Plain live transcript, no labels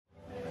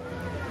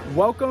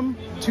Welcome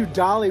to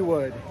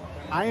Dollywood.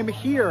 I am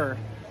here.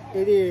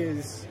 It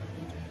is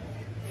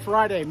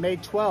Friday, May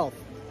 12th,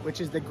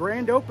 which is the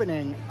grand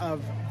opening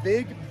of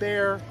Big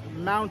Bear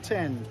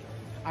Mountain.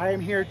 I am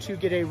here to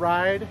get a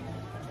ride,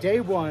 day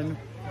one,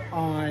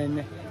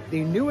 on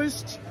the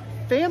newest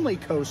family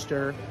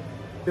coaster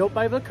built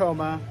by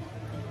Vekoma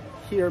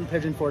here in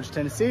Pigeon Forge,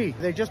 Tennessee.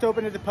 They just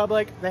opened it to the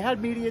public. They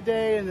had media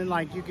day, and then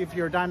if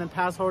you're a diamond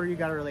pass holder, you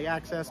got early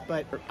access,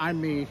 but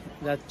I'm me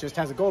that just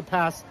has a gold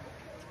pass.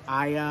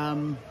 I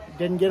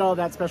didn't get all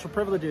that special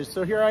privileges,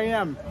 so here I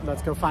am.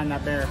 Let's go find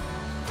that bear.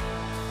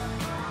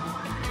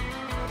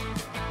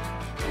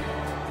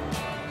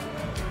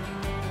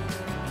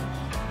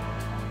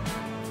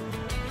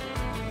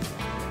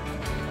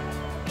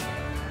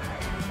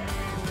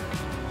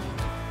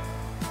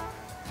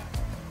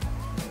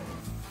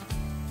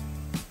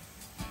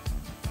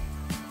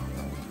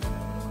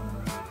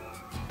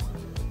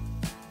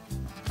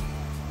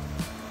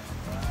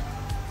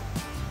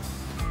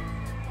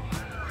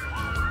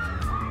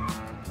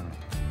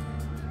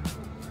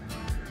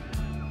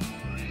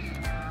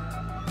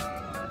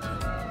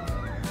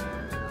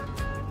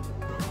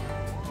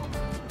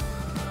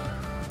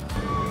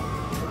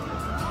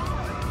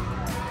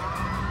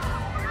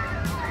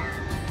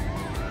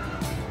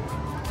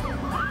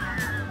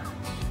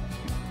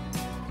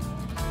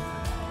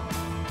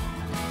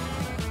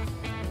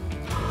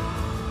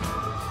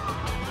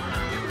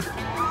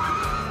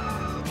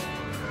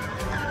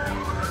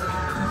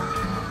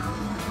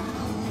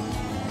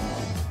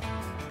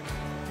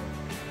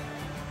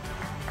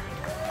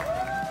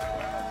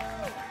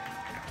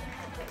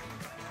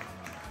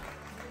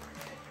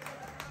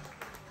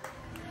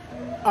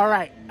 All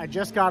right, I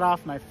just got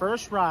off my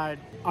first ride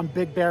on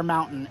Big Bear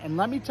Mountain, and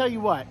let me tell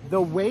you what,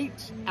 the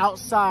wait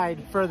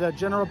outside for the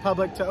general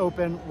public to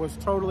open was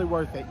totally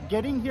worth it.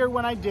 Getting here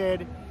when I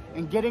did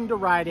and getting to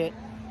ride it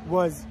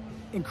was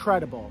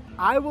incredible.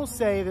 I will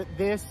say that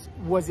this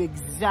was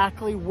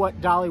exactly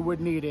what Dollywood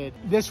needed.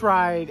 This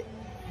ride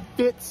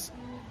fits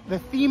the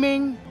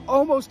theming.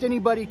 Almost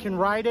anybody can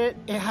ride it.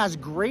 It has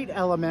great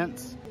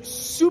elements,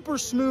 super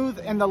smooth,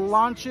 and the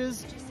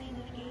launches,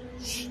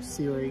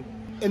 Siri,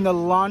 and the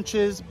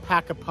launches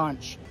pack a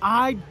punch.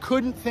 I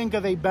couldn't think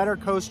of a better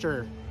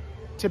coaster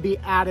to be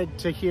added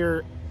to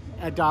here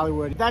at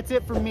Dollywood. That's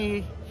it for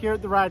me here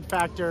at the Ride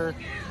Factor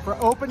for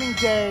opening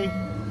day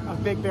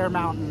of Big Bear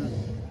Mountain.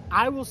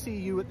 I will see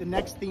you at the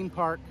next theme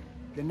park,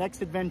 the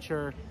next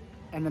adventure,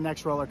 and the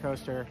next roller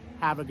coaster.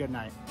 Have a good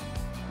night.